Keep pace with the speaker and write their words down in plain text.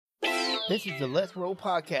This is the Let's Roll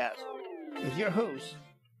Podcast with your host,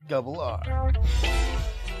 Double R.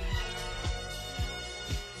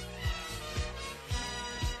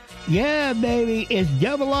 Yeah, baby, it's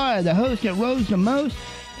Double R, the host that rolls the most,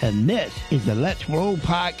 and this is the Let's Roll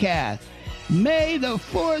Podcast. May the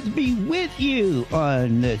 4th be with you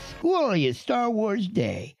on this glorious Star Wars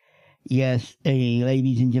Day. Yes,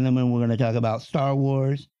 ladies and gentlemen, we're going to talk about Star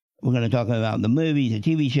Wars. We're going to talk about the movies, the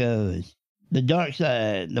TV shows, the dark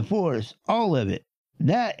side, the Force, all of it.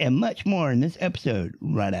 That and much more in this episode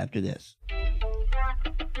right after this.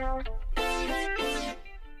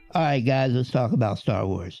 All right, guys, let's talk about Star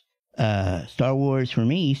Wars. Star Wars, for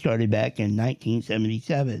me, started back in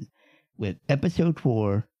 1977 with Episode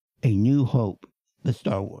 4, A New Hope, the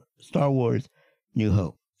Star Wars New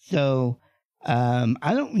Hope. So, I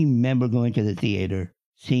don't remember going to the theater,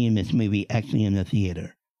 seeing this movie actually in the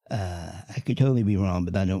theater. I could totally be wrong,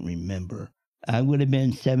 but I don't remember. I would have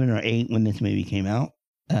been 7 or 8 when this movie came out.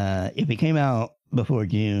 If it came out before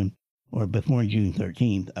June, or before June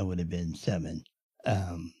 13th, I would have been 7.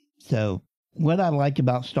 So, what I liked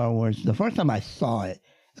about Star Wars, the first time I saw it,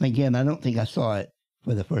 and again, I don't think I saw it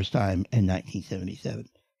for the first time in 1977.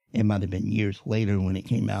 It might have been years later when it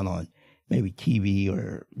came out on maybe TV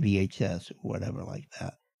or VHS or whatever like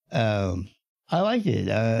that. I liked it.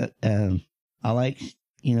 I liked,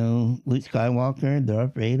 Luke Skywalker,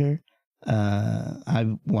 Darth Vader.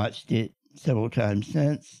 I've watched it several times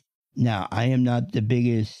since. Now, I am not the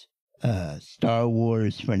biggest Star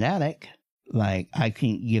Wars fanatic. Like, I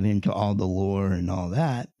can't get into all the lore and all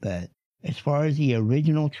that. But as far as the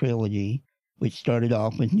original trilogy, which started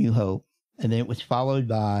off with New Hope, and then it was followed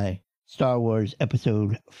by Star Wars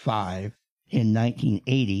Episode 5 in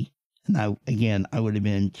 1980. And I would have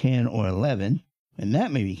been 10 or 11 when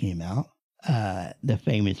that movie came out. The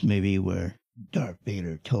famous movie where Darth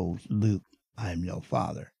Vader told Luke, "I'm no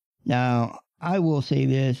father." Now, I will say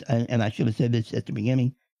this, and I should have said this at the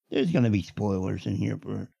beginning, there's going to be spoilers in here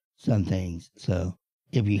for some things. So,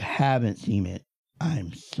 if you haven't seen it,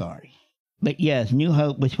 I'm sorry. But yes, New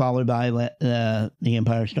Hope was followed by The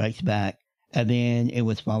Empire Strikes Back, and then it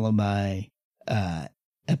was followed by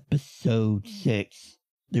Episode 6,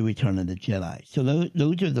 The Return of the Jedi. So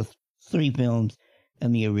those are the 3 films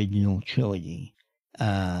in the original trilogy.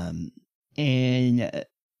 And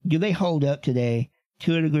do they hold up today?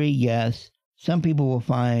 To a degree, yes. Some people will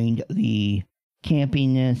find the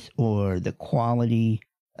campiness or the quality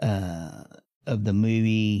of the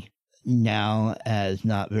movie now as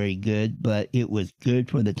not very good, but it was good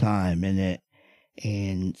for the time,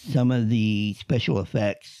 and some of the special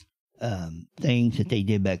effects things that they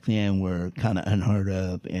did back then were kind of unheard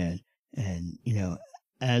of, and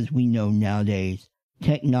as we know nowadays,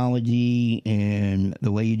 technology and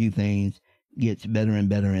the way you do things gets better and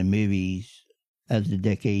better in movies as the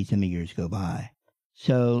decades and the years go by.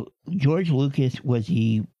 So George Lucas was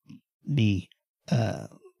the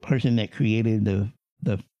person that created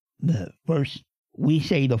the first, we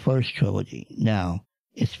say the first trilogy. Now,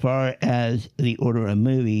 as far as the order of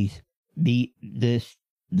movies, the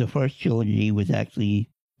first trilogy was actually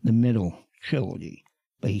the middle trilogy,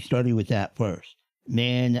 but he started with that first.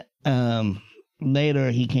 Then later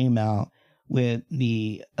he came out with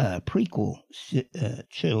the prequel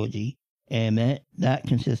trilogy, and that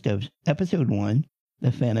consists of Episode 1,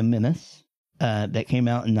 The Phantom Menace, that came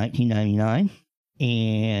out in 1999,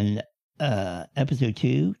 and Episode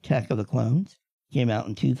 2, Attack of the Clones, came out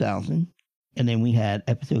in 2000, and then we had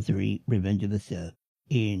Episode 3, Revenge of the Sith,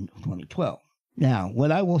 in 2012. Now,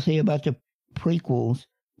 what I will say about the prequels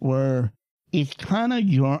it's kind of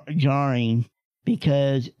jarring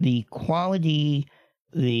because the quality,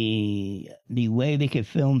 the way they could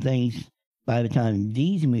film things by the time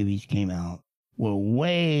these movies came out were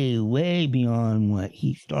way, way beyond what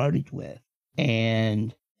he started with.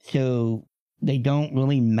 And so they don't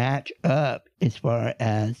really match up as far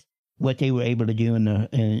as what they were able to do in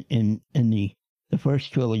the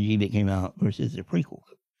first trilogy that came out versus the prequel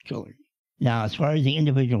trilogy. Now, as far as the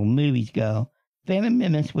individual movies go, Phantom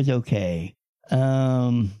Menace was okay.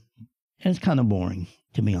 It's kind of boring,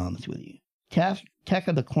 to be honest with you. Attack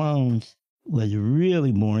of the Clones was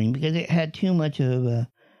really boring because it had too much of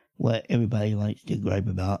what everybody likes to gripe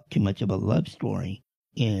about, too much of a love story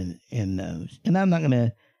in those. And I'm not going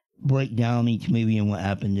to break down each movie and what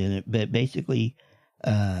happened in it, but basically,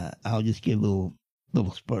 I'll just give little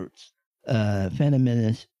spurts. Phantom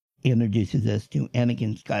Menace introduces us to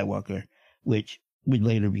Anakin Skywalker, which would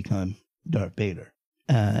later become Darth Vader.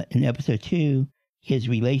 In Episode 2, his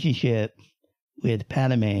relationship with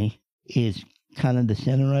Padme is kind of the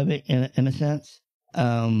center of it in a sense.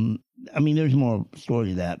 There's more story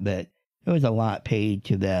to that, but there was a lot paid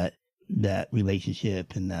to that that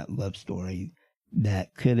relationship and that love story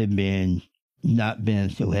that could have been not been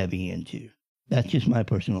so heavy into. That's just my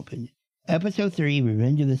personal opinion. Episode 3,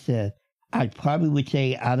 Revenge of the Sith, I probably would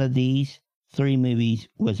say out of these 3 movies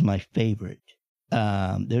was my favorite.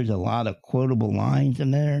 There's a lot of quotable lines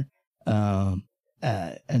in there. And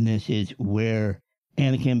this is where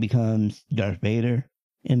Anakin becomes Darth Vader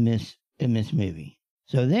in this movie.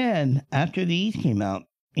 So then, after these came out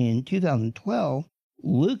in 2012,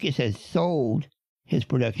 Lucas has sold his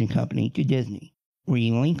production company to Disney,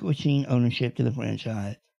 relinquishing ownership to the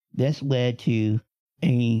franchise. This led to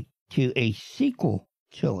a sequel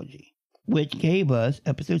trilogy, which gave us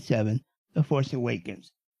Episode 7, The Force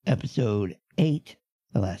Awakens, Episode 8,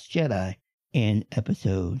 The Last Jedi, and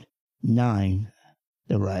Episode 9,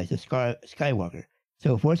 The Rise of Skywalker.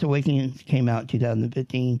 So Force Awakens came out in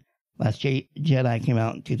 2015, Last Jedi came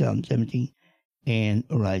out in 2017, and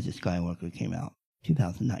Rise of Skywalker came out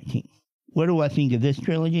 2019. What do I think of this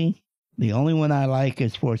trilogy? The only one I like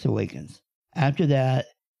is Force Awakens. After that,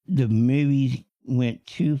 the movies went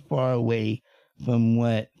too far away from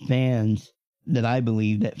what fans, that I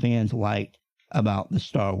believe that fans liked about the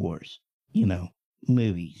Star Wars,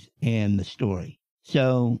 movies and the story.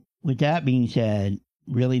 So, with that being said,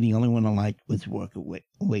 really the only one I liked was Force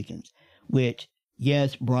Awakens, which,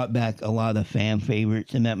 yes, brought back a lot of fan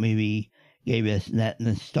favorites in that movie, gave us that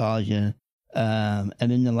nostalgia, and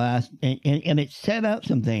then the last, and it set up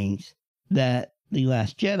some things that The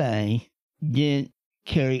Last Jedi didn't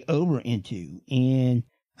carry over into, and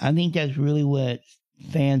I think that's really what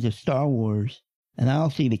fans of Star Wars, and I'll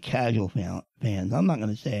see the casual fans, I'm not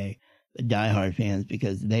going to say the diehard fans,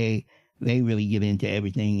 because they really get into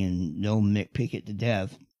everything and they'll nitpick it to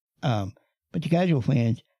death, but the casual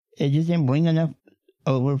fans, it just didn't bring enough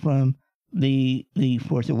over from the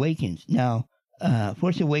Force Awakens. Now,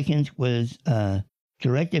 Force Awakens was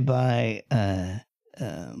directed by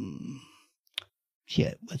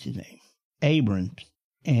what's his name? Abrams,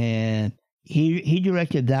 and he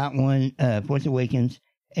directed that one, Force Awakens,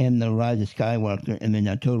 and The Rise of Skywalker, and then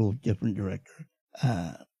a total different director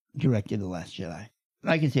directed The Last Jedi.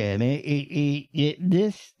 Like I said,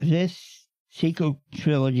 this sequel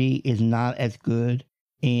trilogy is not as good.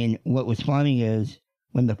 And what was funny is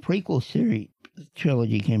when the prequel series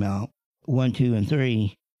trilogy came out, 1, 2, and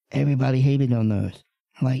 3, everybody hated on those.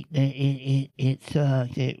 Like it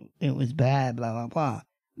sucked. It was bad. Blah blah blah.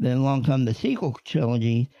 Then along come the sequel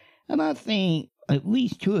trilogy, and I think at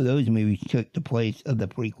least 2 of those movies took the place of the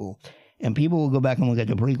prequel. And people will go back and look at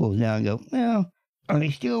the prequels now and go, well, are they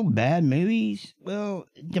still bad movies? Well,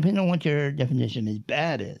 depending on what your definition is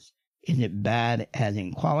bad is. Is it bad as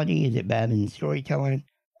in quality? Is it bad in storytelling?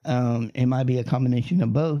 It might be a combination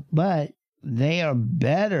of both, but they are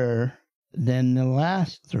better than the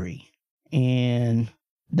last 3. And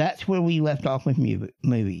that's where we left off with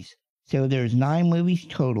movies. So there's 9 movies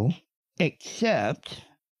total, except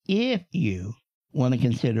if you want to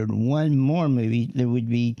consider one more movie, there would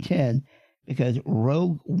be 10, because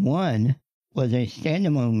Rogue One was a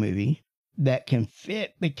standalone movie that can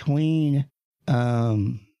fit between,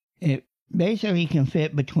 it basically can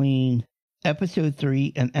fit between Episode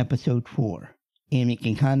 3 and Episode 4. And it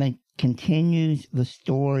can kind of continues the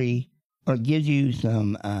story, or gives you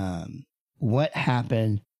some, what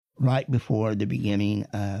happened right before the beginning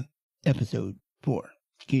of Episode 4.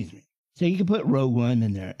 Excuse me. So you can put Rogue One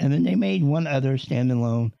in there. And then they made one other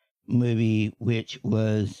standalone movie, which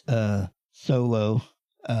was Solo.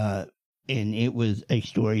 And it was a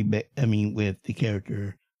story, with the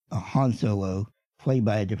character Han Solo, played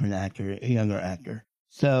by a different actor, a younger actor.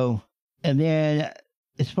 So, and then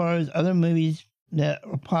as far as other movies that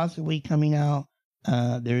are possibly coming out,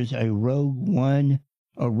 there's a Rogue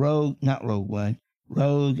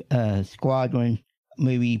Squadron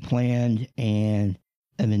movie planned, and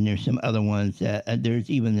then there's some other ones that there's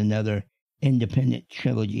even another independent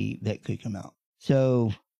trilogy that could come out.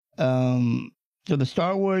 So the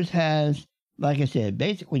Star Wars has, like I said,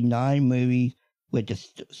 basically 9 movies with the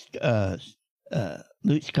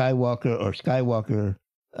Luke Skywalker or Skywalker,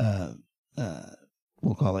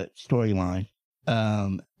 we'll call it storyline.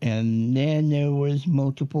 And then there was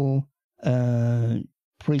multiple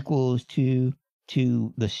prequels to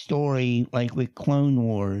the story, like with Clone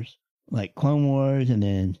Wars, and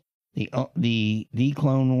then the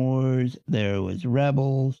Clone Wars. There was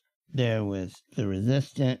Rebels. There was the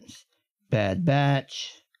Resistance, Bad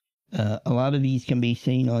Batch. A lot of these can be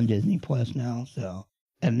seen on Disney Plus now. So,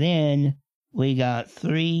 and then we got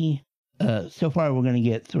 3. So far, we're going to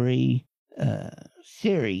get 3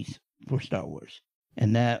 series for Star Wars,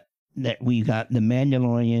 and that we got The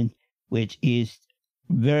Mandalorian, which is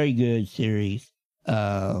very good series.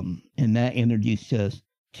 And that introduced us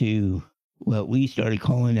to what we started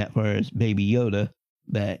calling at first Baby Yoda,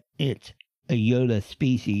 but it's a Yoda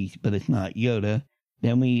species, but it's not Yoda.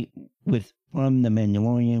 Then from The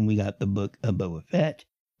Mandalorian, we got the book of Boba Fett,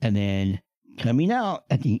 and then coming out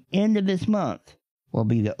at the end of this month will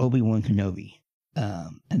be the Obi-Wan Kenobi.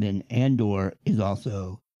 And then Andor is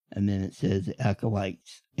also, and then it says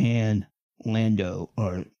Acolytes and Lando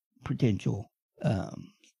are potential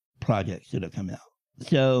projects that are coming out.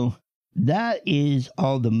 So that is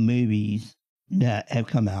all the movies that have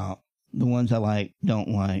come out. The ones I like, don't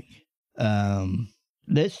like.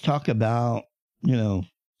 Let's talk about,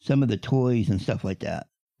 some of the toys and stuff like that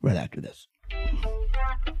right after this.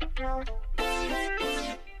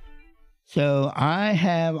 So I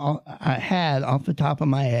had off the top of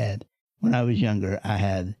my head when I was younger, I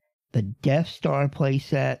had the Death Star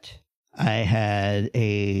playset. I had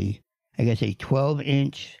a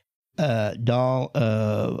 12-inch doll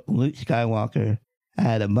of Luke Skywalker. I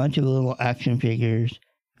had a bunch of little action figures.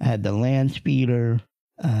 I had the land speeder.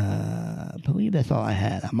 I believe that's all I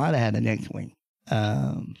had. I might have had an X-Wing.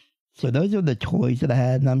 So those are the toys that I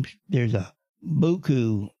had. And there's a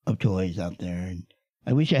buku of toys out there. And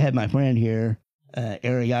I wish I had my friend here,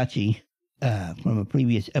 Ariachi, from a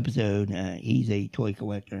previous episode. He's a toy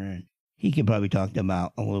collector, and he could probably talk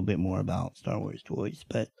about a little bit more about Star Wars toys.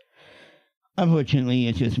 But unfortunately,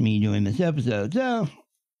 it's just me doing this episode. So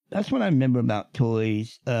that's what I remember about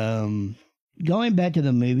toys. Going back to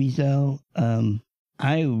the movies, though,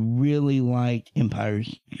 I really liked Empire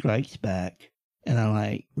Strikes Back, and I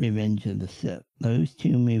like Revenge of the Sith. Those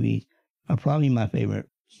two movies are probably my favorite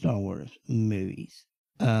Star Wars movies.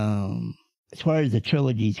 As far as the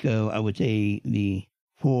trilogies go, I would say the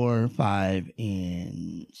 4, 5,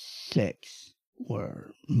 and 6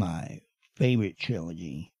 were my favorite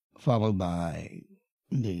trilogy, followed by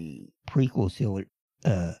the prequel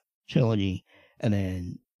trilogy, and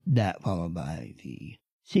then that followed by the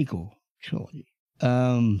sequel trilogy.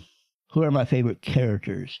 Who are my favorite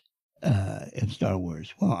characters in Star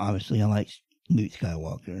Wars? Well, obviously I like Luke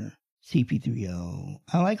Skywalker, CP3O.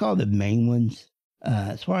 I like all the main ones.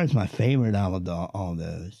 As far as my favorite out of all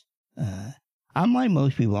those, I'm like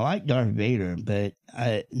most people. I like Darth Vader, but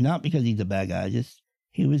not because he's a bad guy.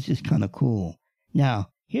 He was just kind of cool. Now,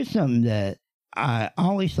 here's something that I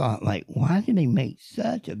always thought, like, why did they make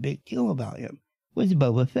such a big deal about him? Was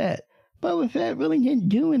Boba Fett. Boba Fett really didn't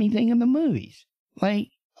do anything in the movies.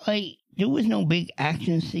 Like there was no big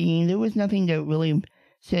action scene. There was nothing that really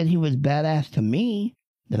said he was badass to me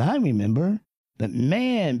that I remember. But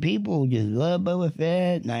man, people just love Boba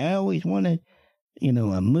Fett, and I always wanted, a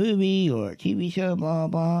movie or a TV show, blah,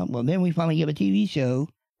 blah. Well, then we finally get a TV show,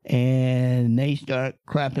 and they start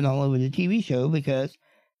crapping all over the TV show because,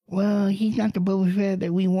 well, he's not the Boba Fett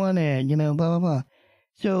that we wanted, blah, blah, blah.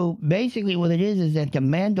 So basically what it is that The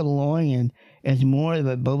Mandalorian is more of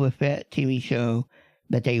a Boba Fett TV show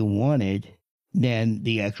that they wanted than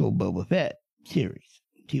the actual Boba Fett series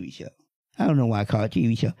TV show. I don't know why I call it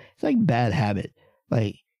TV show. It's like Bad Habit.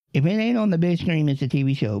 Like, if it ain't on the big screen, it's a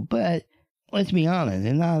TV show. But let's be honest,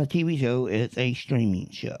 it's not a TV show, it's a streaming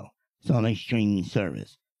show. It's on a streaming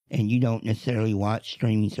service. And you don't necessarily watch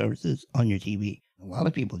streaming services on your TV. A lot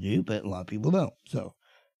of people do, but a lot of people don't. So,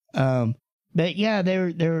 but yeah,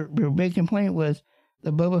 their big complaint was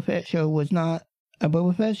the Boba Fett show was not a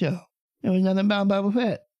Boba Fett show. There was nothing about Boba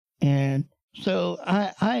Fett. And so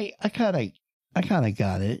I kind of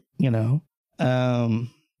got it,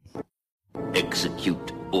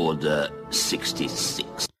 Execute Order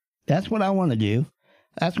 66. That's what I want to do.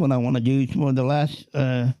 That's what I want to do for the last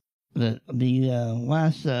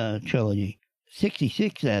last trilogy.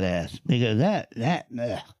 66, that ass. Because that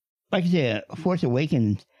like I said, Force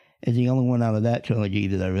Awakens is the only one out of that trilogy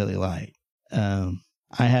that I really like. I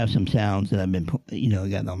have some sounds that I've been,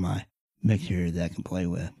 got on my mixer that I can play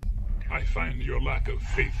with. I find your lack of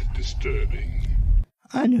faith disturbing.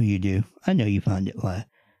 I know you do. I know you find it my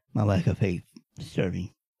lack of faith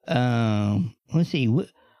disturbing. Let's see.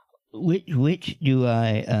 Which do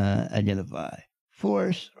I identify?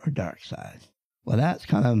 Force or dark side? Well, that's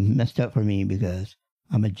kind of messed up for me because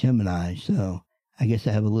I'm a Gemini, so I guess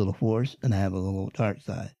I have a little force and I have a little dark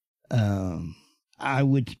side. I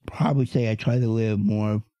would probably say I try to live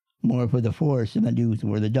more for the force than I do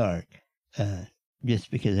for the dark.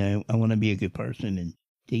 Just because I want to be a good person and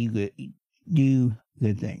do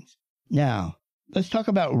good things. Now, let's talk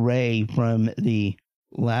about Rey from the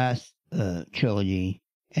last trilogy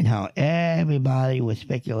and how everybody was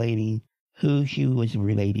speculating who she was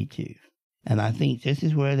related to. And I think this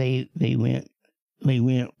is where they went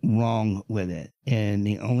wrong with it. And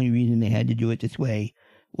the only reason they had to do it this way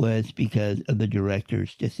was because of the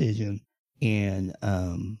director's decision in,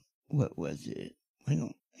 what was it? Hang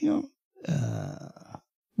on.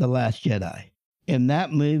 The Last Jedi. In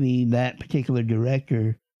that movie, that particular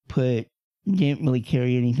director didn't really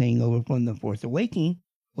carry anything over from The Force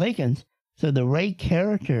Awakens. So the Rey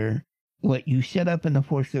character, what you set up in The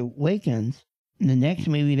Force Awakens, in the next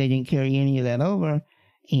movie, they didn't carry any of that over,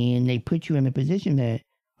 and they put you in a position that,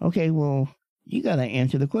 okay, well, you got to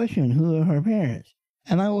answer the question, who are her parents?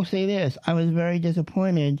 And I will say this, I was very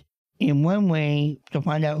disappointed in one way to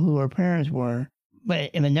find out who her parents were, but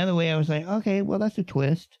in another way, I was like, okay, well, that's a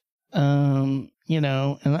twist. You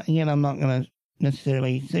know, and again, I'm not going to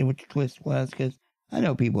necessarily say what the twist was, because I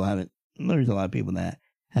know there's a lot of people that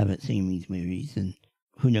haven't seen these movies, and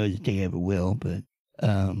who knows if they ever will, but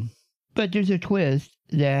there's a twist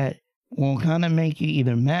that will kind of make you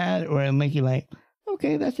either mad or it'll make you like,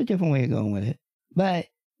 okay, that's a different way of going with it. But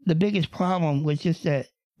the biggest problem was just that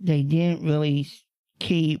they didn't really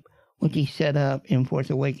keep what they set up in Force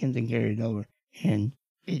Awakens and carried it over. And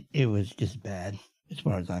it was just bad as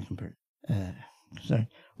far as I'm concerned. Sorry.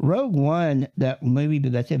 Rogue One, that movie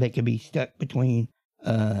that I said that could be stuck between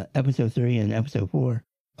episode 3 and episode 4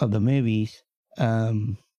 of the movies,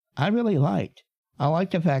 I really liked. I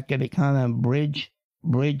like the fact that it kind of bridged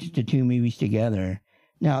the two movies together.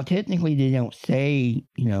 Now, technically, they don't say,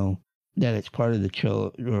 you know, that it's part of the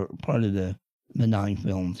or part of the 9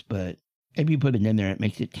 films, but if you put it in there, it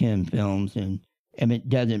makes it 10 films, and it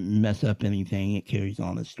doesn't mess up anything. It carries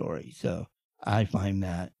on the story. So I find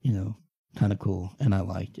that, you know, kind of cool, and I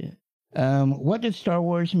liked it. What does Star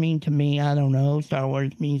Wars mean to me? I don't know. Star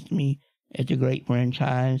Wars means to me, it's a great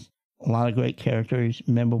franchise, a lot of great characters,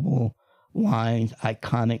 memorable lines,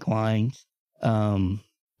 iconic lines.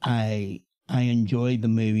 I enjoy the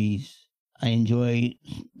movies. I enjoy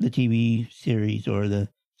the TV series or the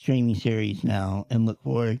streaming series now, and look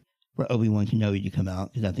forward for Obi-Wan Kenobi to come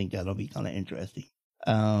out, because I think that'll be kind of interesting.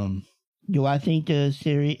 Do I think the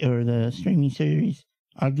series or the streaming series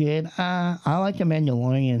are good? I like The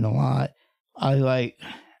Mandalorian a lot. I like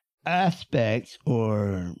aspects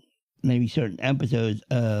or maybe certain episodes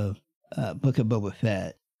of Book of Boba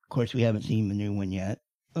Fett. Of course, we haven't seen the new one yet,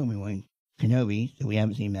 Obi-Wan Kenobi, so we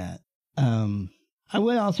haven't seen that. I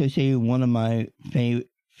would also say one of my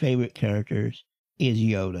favorite characters is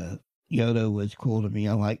Yoda. Yoda was cool to me.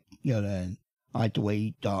 I like Yoda, and I like the way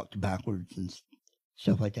he talked backwards and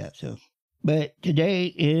stuff like that. So, but today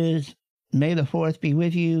is May the 4th be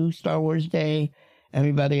with you, Star Wars Day.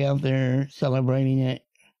 Everybody out there celebrating it,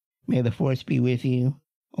 May the 4th be with you.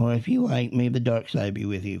 Or if you like, may the dark side be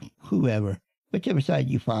with you. Whoever. Whichever side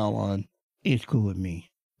you fall on is cool with me.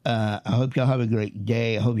 I hope y'all have a great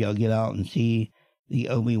day. I hope y'all get out and see the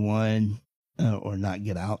Obi-Wan, or not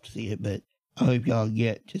get out to see it, but I hope y'all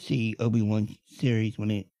get to see Obi-Wan series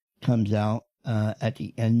when it comes out at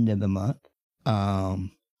the end of the month.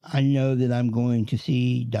 I know that I'm going to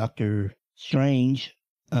see Doctor Strange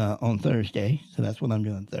on Thursday, so that's what I'm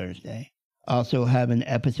doing Thursday. Also have an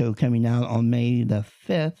episode coming out on May the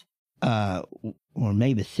 5th, or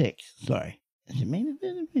May the 6th, sorry. Is it May the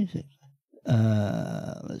 5th or May the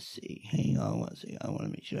 6th? Let's see. Hang on one second. I want to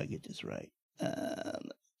make sure I get this right.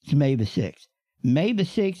 It's May the 6th. May the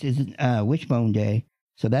 6th is Wishbone Day,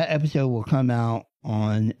 so that episode will come out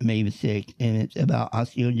on May the 6th, and it's about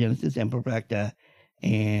osteogenesis imperfecta,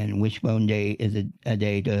 and Wishbone Day is a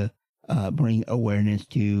day to bring awareness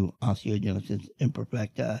to osteogenesis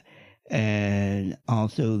imperfecta. And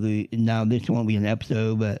also, now this won't be an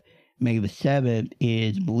episode, but May the 7th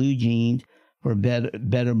is Blue Jeans for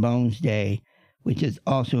Better Bones Day, which is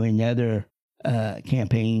also another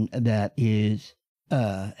campaign that is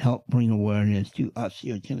help bring awareness to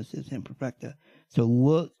osteogenesis imperfecta. So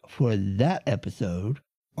look for that episode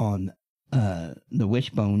on the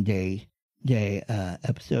Wishbone Day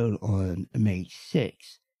episode on May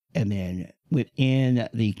 6th. And then within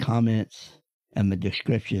the comments and the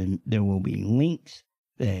description, there will be links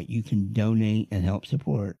that you can donate and help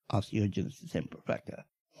support osteogenesis imperfecta.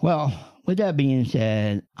 Well, with that being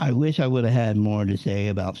said, I wish I would have had more to say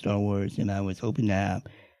about Star Wars, and I was hoping to have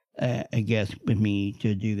a guest with me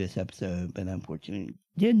to do this episode, but unfortunately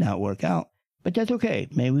did not work out. But that's okay.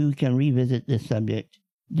 Maybe we can revisit this subject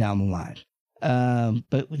down the line.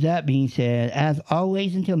 But with that being said, as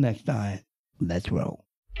always, until next time, let's roll.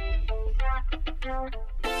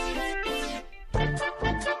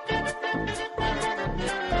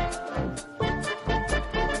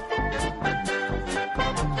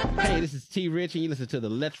 Hey, this is T. Rich, and you listen to the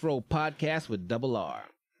Let's Roll podcast with Double R.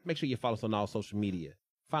 Make sure you follow us on all social media.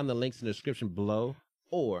 Find the links in the description below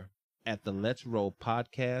or at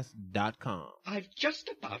theletsrollpodcast.com. I've just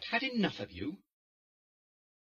about had enough of you.